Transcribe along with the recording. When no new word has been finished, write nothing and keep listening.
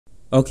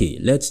Okay,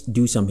 let's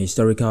do some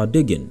historical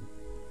digging.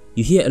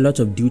 You hear a lot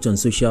of dudes on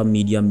social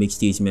media make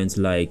statements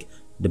like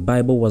the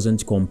Bible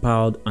wasn't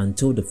compiled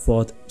until the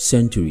 4th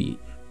century.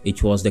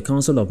 It was the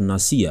Council of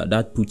Nicaea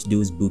that put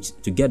those books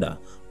together.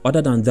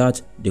 Other than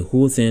that, the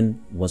whole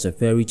thing was a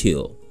fairy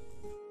tale.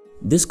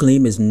 This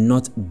claim is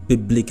not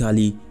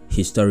biblically,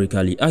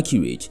 historically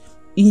accurate.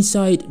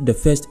 Inside the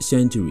 1st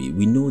century,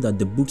 we know that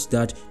the books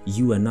that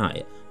you and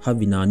I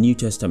have in our New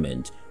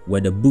Testament were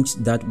the books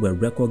that were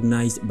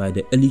recognized by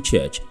the early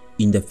church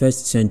in the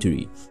 1st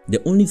century.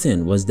 The only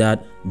thing was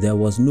that there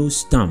was no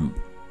stamp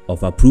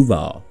of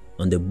approval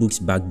on the books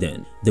back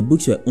then. The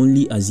books were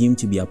only assumed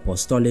to be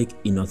apostolic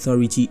in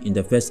authority in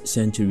the 1st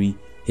century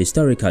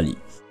historically.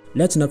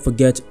 Let's not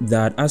forget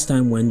that as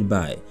time went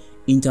by,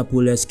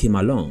 interpolers came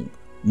along.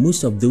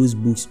 Most of those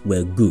books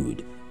were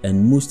good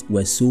and most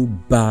were so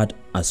bad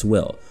as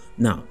well.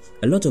 Now,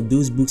 a lot of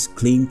those books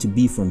claim to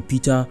be from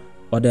Peter,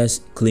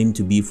 others claim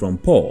to be from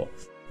Paul.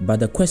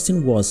 But the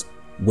question was,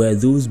 were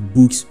those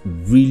books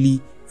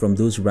really from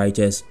those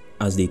writers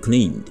as they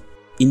claimed?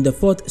 In the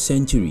 4th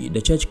century,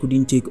 the church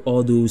couldn't take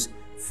all those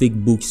fake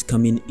books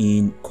coming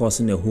in,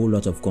 causing a whole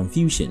lot of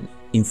confusion.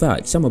 In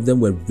fact, some of them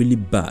were really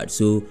bad,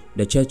 so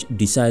the church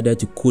decided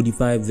to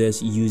codify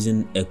this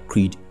using a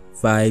Creed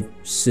 5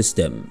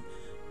 system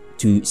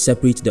to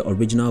separate the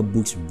original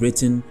books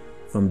written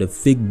from the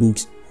fake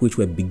books which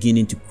were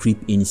beginning to creep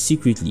in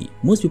secretly.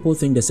 Most people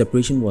think the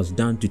separation was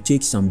done to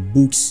take some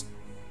books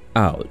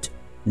out.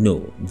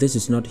 No, this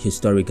is not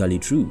historically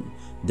true.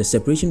 The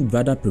separation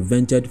rather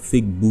prevented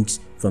fake books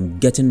from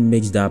getting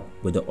mixed up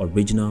with the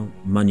original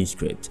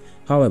manuscript.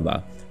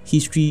 However,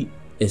 history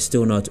is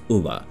still not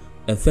over.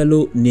 A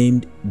fellow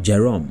named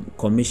Jerome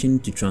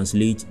commissioned to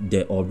translate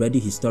the already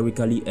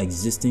historically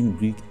existing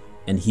Greek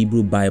and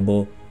Hebrew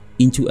Bible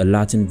into a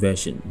Latin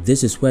version.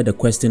 This is where the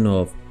question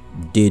of,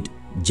 did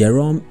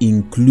Jerome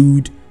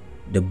include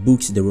the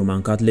books the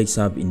Roman Catholics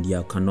have in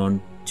their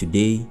canon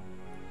today?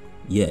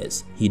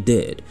 Yes, he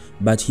did,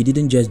 but he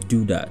didn't just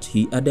do that.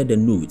 He added a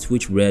note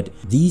which read,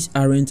 "These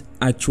aren't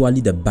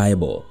actually the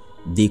Bible.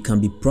 They can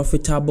be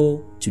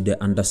profitable to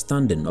the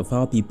understanding of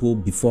how people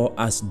before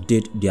us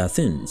did their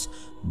things,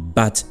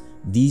 but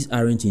these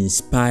aren't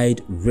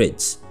inspired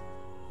writs."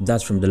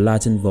 That's from the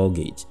Latin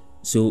Vulgate.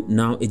 So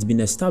now it's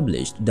been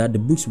established that the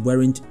books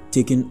weren't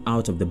taken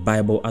out of the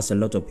Bible as a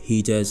lot of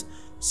haters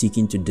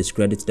seeking to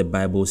discredit the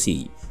Bible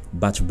say,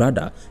 but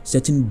rather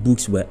certain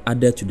books were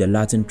added to the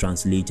Latin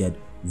translated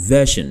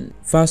version.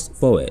 Fast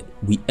forward,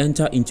 we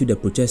enter into the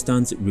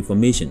Protestant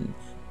Reformation.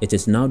 It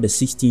is now the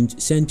 16th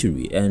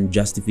century and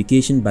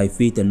justification by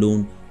faith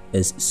alone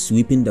is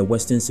sweeping the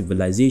Western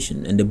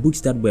civilization, and the books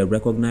that were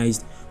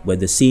recognized were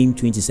the same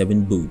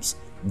 27 books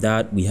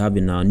that we have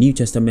in our New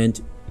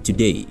Testament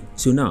today.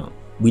 So now,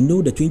 we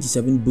know the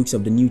 27 books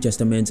of the New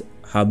Testament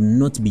have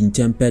not been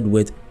tampered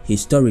with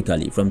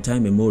historically from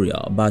time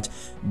immemorial, but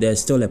there's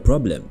still a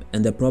problem,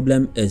 and the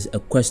problem is a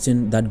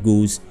question that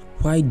goes,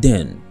 why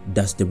then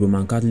does the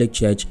Roman Catholic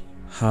Church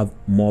have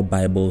more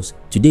Bibles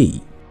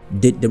today?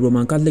 Did the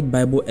Roman Catholic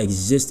Bible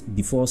exist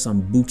before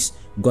some books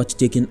got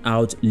taken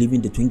out,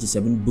 leaving the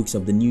 27 books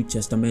of the New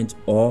Testament,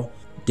 or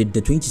did the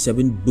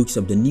 27 books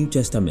of the New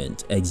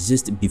Testament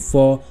exist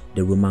before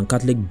the Roman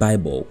Catholic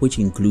Bible, which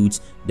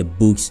includes the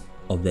books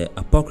of the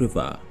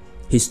Apocrypha?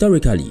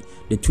 Historically,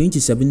 the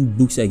 27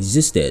 books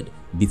existed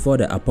before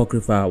the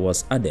Apocrypha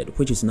was added,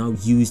 which is now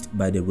used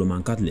by the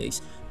Roman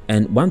Catholics.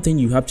 And one thing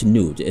you have to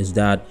note is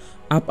that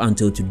up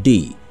until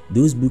today,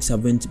 those books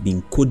haven't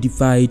been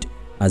codified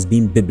as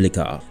being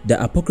biblical.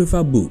 The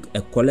Apocrypha book,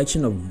 a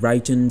collection of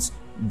writings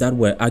that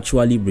were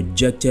actually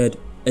rejected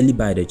early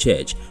by the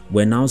church,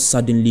 were now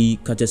suddenly,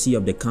 courtesy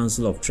of the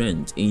Council of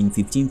Trent in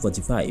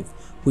 1545,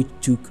 which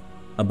took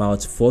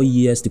about 4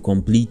 years to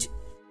complete,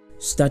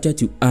 started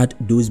to add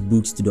those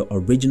books to the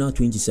original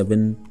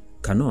 27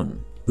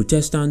 canon.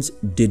 Protestants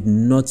did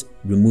not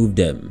remove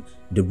them.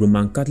 The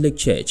Roman Catholic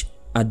Church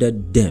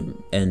added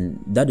them,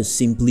 and that is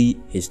simply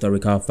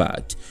historical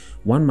fact.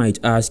 One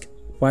might ask,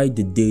 why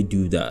did they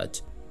do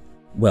that?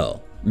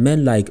 Well,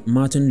 men like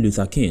Martin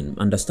Luther King,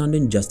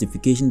 understanding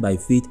justification by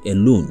faith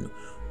alone,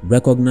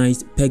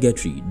 recognized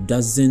purgatory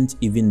doesn't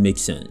even make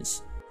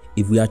sense.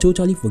 If we are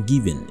totally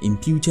forgiven,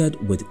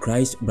 imputed with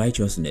Christ's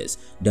righteousness,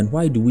 then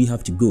why do we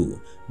have to go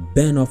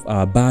burn off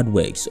our bad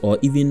works or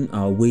even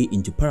our way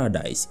into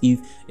paradise if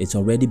it's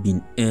already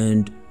been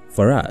earned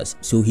for us?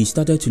 So he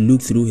started to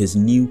look through his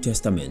New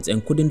Testament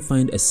and couldn't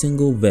find a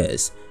single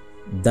verse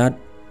that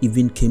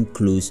even came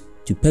close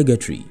to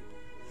purgatory.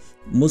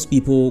 Most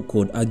people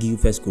could argue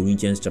 1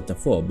 Corinthians chapter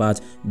 4, but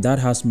that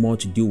has more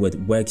to do with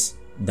works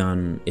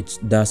than it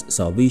does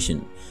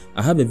salvation.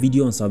 I have a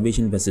video on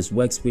salvation versus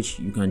works which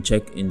you can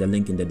check in the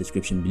link in the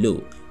description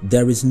below.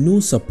 There is no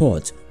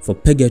support for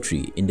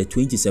purgatory in the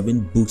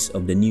 27 books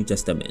of the New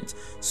Testament,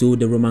 so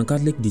the Roman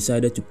Catholic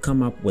decided to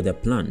come up with a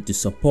plan to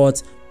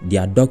support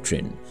their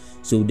doctrine.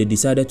 So they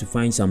decided to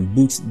find some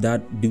books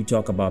that do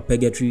talk about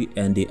purgatory,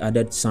 and they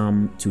added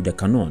some to the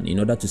canon in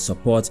order to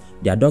support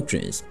their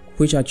doctrines,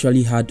 which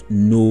actually had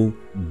no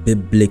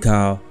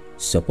biblical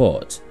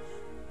support.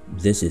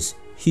 This is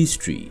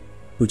history.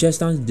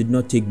 Protestants did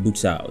not take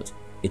books out.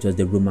 It was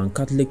the Roman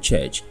Catholic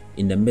Church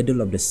in the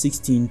middle of the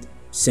 16th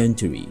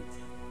century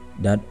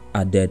that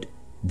added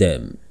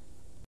them.